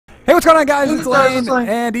What's going on, guys? It's Lane Lane.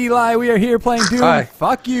 and Eli. We are here playing Doom. Hi.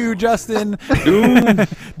 Fuck you, Justin. Doom.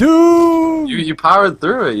 Doom. You powered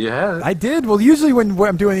through it. You had it. I did. Well, usually when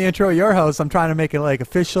I'm doing the intro at your house, I'm trying to make it like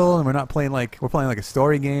official, and we're not playing like we're playing like a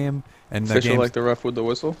story game. And the Official game's... like the rough with the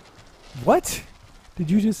whistle? What did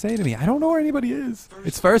you just say to me? I don't know where anybody is.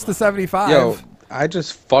 It's first to 75. Yo, I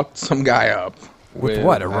just fucked some guy up. With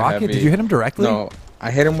what? A rocket? heavy- Did you hit him directly? No, I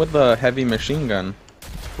hit him with a heavy machine gun.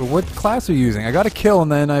 Well, what class are you using? I got a kill, and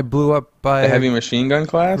then I blew up by The heavy machine gun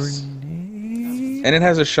class? grenade. And it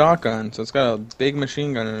has a shotgun, so it's got a big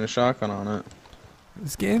machine gun and a shotgun on it.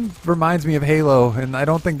 This game reminds me of Halo, and I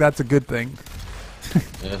don't think that's a good thing.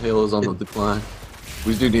 Yeah, Halo's on the decline.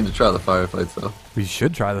 We do need to try the firefights though. We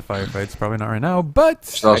should try the firefights. Probably not right now,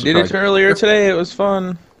 but I did it earlier today, it was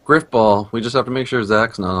fun. Griffball. We just have to make sure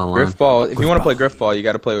Zach's not online. Griffball, if you want to play Griffball, you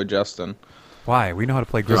gotta play with Justin. why? We know how to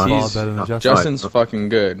play Because Griffball he's- better than Justin. Justin's fucking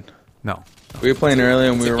good. No. We were playing earlier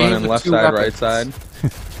and we It's a were game running with left two side, right weapons.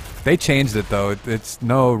 side. They changed it though. It's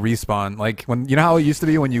no respawn. Like when you know how it used to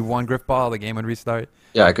be when you won Griffball, the game would restart.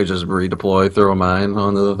 Yeah, I could just redeploy, throw a mine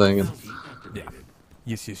onto the thing. Yeah.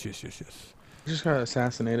 Yes. We just got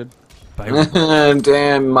assassinated. By, And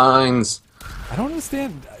damn mines. I don't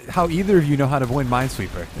understand how either of you know how to win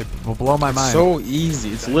Minesweeper. It will blow my mind. So easy.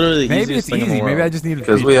 It's literally the Maybe easiest it's thing in the easy. world. Maybe I just need to.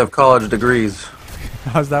 Because we have college degrees.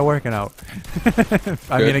 How's that working out?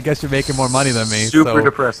 I mean, I guess you're making more money than me. Super so,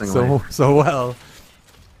 depressingly. So well.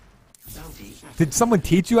 Did someone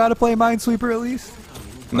teach you how to play Minesweeper at least?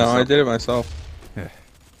 No, I did it myself.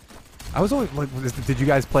 I was always like, did you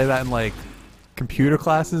guys play that in like computer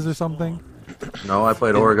classes or something? No, I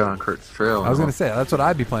played Oregon Trail. I was gonna say that's what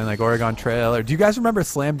I'd be playing, like Oregon Trail. Or do you guys remember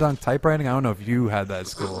Slam Dunk typewriting? I don't know if you had that at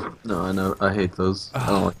school. No, I know. I hate those. I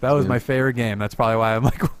don't like That was those my games. favorite game. That's probably why I'm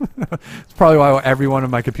like, it's probably why every one of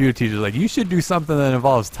my computer teachers was like, you should do something that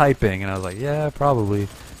involves typing, and I was like, yeah, probably,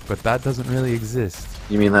 but that doesn't really exist.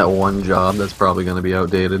 You mean that one job that's probably going to be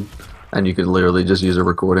outdated? And you could literally just use a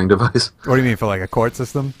recording device? What do you mean for like a court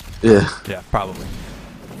system? Yeah. Yeah, probably.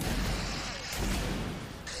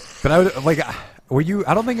 But I would like, were you?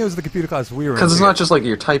 I don't think it was the computer class we were in. Because it's not just like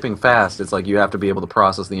you're typing fast, it's like you have to be able to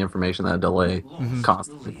process the information at a delay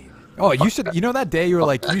constantly. Oh, you should. You know that day you were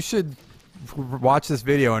like, you should watch this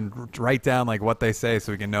video and write down like what they say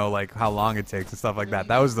so we can know like how long it takes and stuff like that.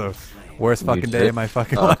 That was the worst fucking day did? of my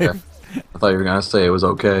fucking Oh, okay. life. I thought you were going to say it was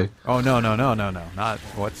okay. Oh no, not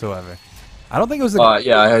whatsoever. I don't think it was.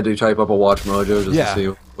 Yeah, I had to type up a Watch Mojo just Yeah. to see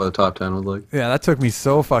what the top 10 was like. Yeah, that took me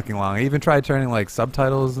so fucking long. I even tried turning like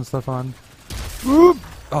subtitles and stuff on. Oop.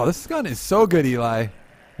 Oh, this gun is so good, Eli.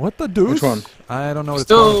 What the deuce? Which one? I don't know what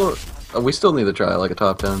it's called. We still need to try like a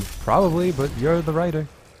top 10. Probably, but you're the writer.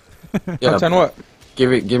 Yeah, Top 10 what? give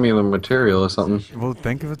me the material or something. We'll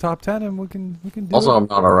think of a top 10 and we can do Also, it. I'm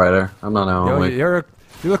not a writer. I'm not Yo, Alan Wake. you're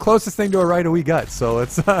the closest thing to a writer we got, so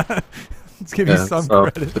let's let's give you Yeah, some so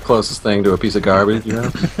credit. the closest thing to a piece of garbage, you know?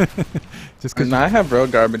 Just because And I have real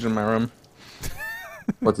garbage in my room.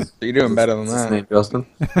 What's his, You're doing better than what's his that. name, Justin?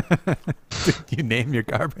 you name your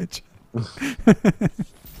garbage.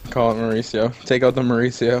 Call it Mauricio. Take out the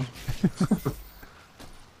Mauricio.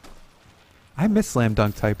 I miss slam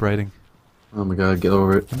dunk typewriting. Oh my god, get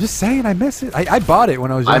over it. I'm just saying, I miss it. I bought it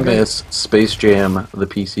when I was I younger. miss Space Jam, the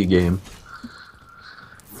PC game.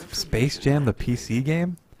 Space Jam, the PC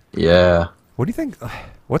game. Yeah. What do you think?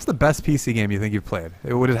 What's the best PC game you think you've played?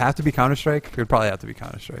 Would it have to be Counter Strike? It would probably have to be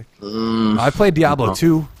Counter Strike. I played Diablo no.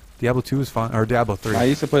 2. Diablo 2 is fun, or Diablo 3. I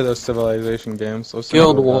used to play those Civilization games. Those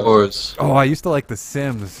Guild sound like Wars. Oh, I used to like The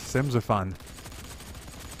Sims. Sims are fun.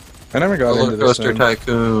 I never got Roller into this Coaster thing.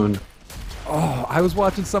 Tycoon. Oh, I was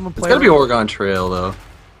watching someone It's play. gotta be Oregon Trail, though.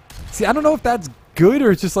 See, I don't know if that's good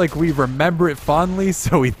or it's just like we remember it fondly,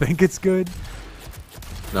 so we think it's good.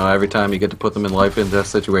 No, every time you get to put them in life and death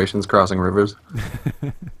situations crossing rivers.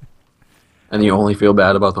 And you only feel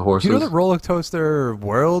bad about the Do horses. you know that Roller Coaster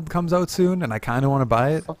World comes out soon, and I kind of want to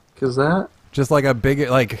buy it? Is that? Just like a big,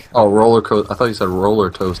 like, Oh, roller coaster. I thought you said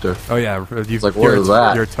roller toaster. oh yeah, you've, like, what you're, is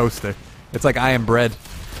that? You're a toaster. It's like I Am Bread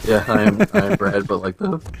Yeah, I am Brad, but like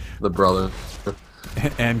the brother.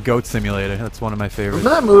 and Goat Simulator. That's one of my favorites.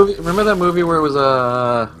 Remember that movie? Remember that movie where it was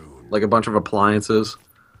like a bunch of appliances,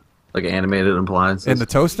 like animated appliances. In the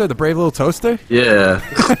toaster, the brave little toaster. Yeah.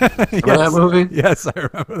 Remember that movie? Yes, I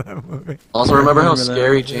remember that movie. Also, remember how remember that.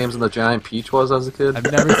 scary James and the Giant Peach was as a kid?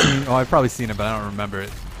 I've never seen. Oh, I've probably seen it, but I don't remember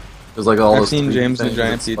it. It was like all I've those seen creepy James the things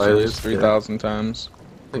Giant and Peach spiders. 3,000 times.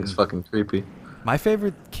 I think it's fucking creepy. My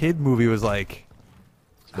favorite kid movie was like,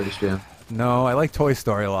 Space Jam. no, I like Toy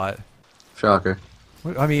Story a lot. Shocker.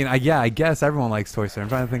 I mean, yeah, I guess everyone likes Toy Story. I'm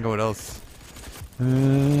trying to think of what else.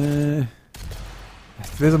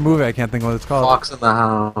 There's a movie I can't think of what it's called. Fox and the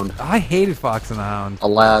Hound. I hated Fox and the Hound.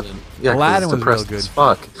 Aladdin. Yeah, 'cause Aladdin it's was real depressing good. as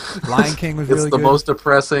fuck. Lion King was It's really the good. most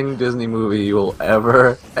depressing Disney movie you will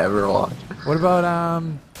ever watch. What about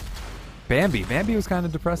Bambi? Bambi was kind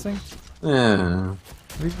of depressing. Yeah.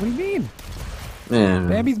 What do you mean? Yeah.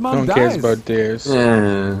 Bambi's No mom one dies. cares about deers.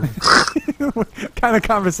 Yeah. What kind of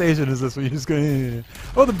conversation is this? Where you just go, "Yeah.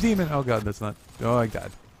 Oh, the demon. Oh god, that's not. Oh, I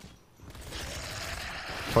died.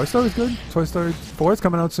 Toy Story's good. Toy Story 4 is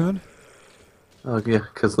coming out soon. Oh yeah,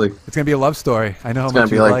 because like It's gonna be a love story. I know how it's gonna much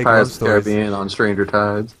be you like like love Pirates of the stories. Caribbean on Stranger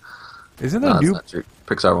Tides. Isn't No, there a it's new? not true.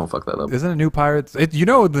 Pixar won't fuck that up. Isn't a new Pirates? You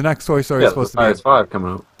know the next Toy Story Yeah, is supposed to Pirates be. 5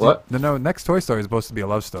 coming out. What? No, next Toy Story is supposed to be a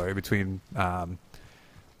love story between.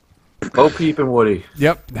 Bo Peep and Woody.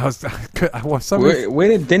 Yep, that was. Some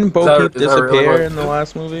reason- Didn't Bo Is that- Peep is that really disappear what- in the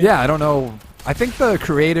last movie? yeah, I don't know. I think the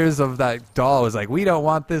creators of that doll was like, we don't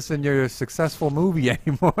want this in your successful movie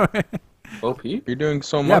anymore. Bo Peep? You're doing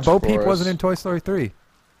so Yeah, much. Bo for Peep us. wasn't in Toy Story 3.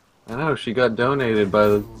 I know, she got donated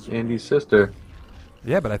by Andy's sister.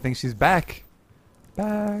 Yeah, but I think she's back.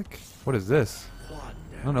 Back. What is this?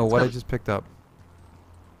 I don't know what I just picked up.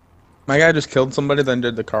 My guy just killed somebody, then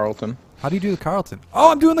did the Carlton. How do you do the Carlton?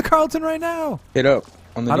 Oh, I'm doing the Carlton right now. Hit up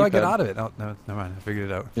on the How do I get D-pad. out of it? Oh, no, never mind. I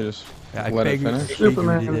figured it out. You just Yeah, I let it figured- finish.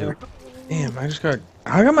 Superman. Damn, I just got.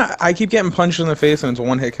 How come I keep getting punched in the face and it's a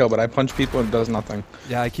one-hit kill, but I punch people and it does nothing?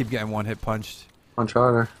 Yeah, I keep getting one hit punched. Punch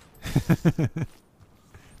harder.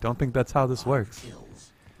 Don't think that's how this works.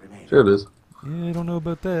 Sure it is. Yeah, I don't know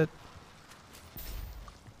about that.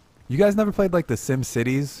 You guys never played like the Sim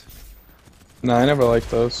Cities? No, I never liked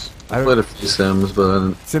those. I played a few Sims,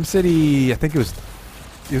 but Sim City, I think it was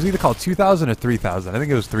either called 2000 or 3000. I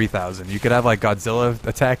think it was 3000. You could have like Godzilla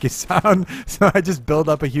attack your town. So I just build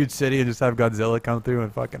up a huge city and just have Godzilla come through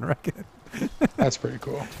and fucking wreck it. That's pretty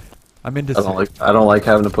cool. I'm into. I don't like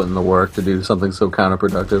having to put in the work to do something so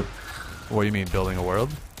counterproductive. What do you mean, building a world,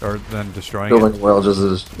 or then destroying Building it? a world just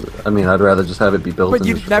is. I mean, I'd rather just have it be built. But and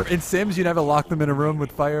you destroyed. never in Sims. You never lock them in a room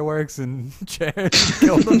with fireworks and chairs and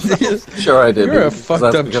kill themselves. Sure, I did. You're a because fucked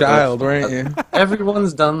that's up because child, weren't you?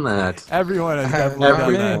 Everyone's done that. Everyone has definitely done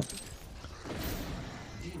Everyone. that.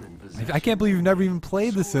 I can't believe you've never even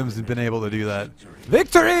played The Sims and been able to do that.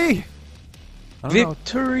 Victory! I don't know.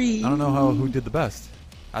 Victory. I don't know who did the best.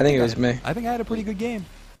 I think it was me. I think I had a pretty good game.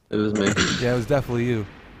 It was me. Yeah, it was definitely you.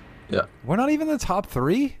 Yeah. We're not even in the top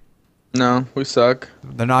 3. No, we suck.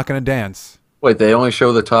 They're not gonna dance. Wait, they only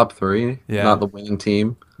show the top 3, Yeah. not the winning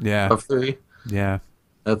team Yeah, of 3. yeah.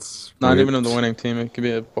 That's Not weird. even in the winning team. It could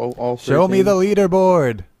be all three Show me teams. the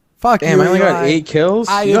leaderboard. Fuck Damn, you, I only got Eli. 8 kills.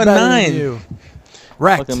 I You am got better than 9. you.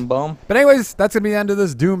 Wrecked. Fucking bum. But anyways, that's gonna be the end of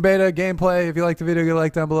this Doom Beta gameplay. If you liked the video, give a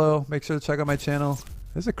like down below. Make sure to check out my channel.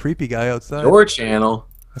 There's a creepy guy outside. Your channel.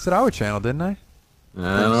 I said our channel, didn't I? I You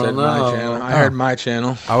don't said know. my channel. I heard my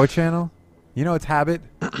channel. Our channel? You know it's habit.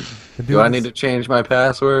 Do I need to change my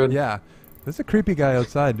password? Yeah. There's a creepy guy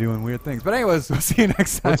outside doing weird things. But anyways, we'll see you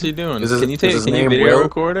next time. What's he doing? Is his- Can you is his Can you name video Will?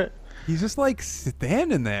 record it? He's just like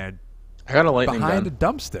standing there I got a lightning behind gun.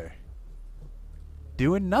 a dumpster.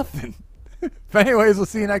 Doing nothing. But anyways, we'll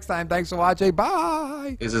see you next time. Thanks for watching.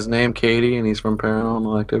 Bye. Is his name Katie and he's from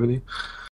Paranormal Activity?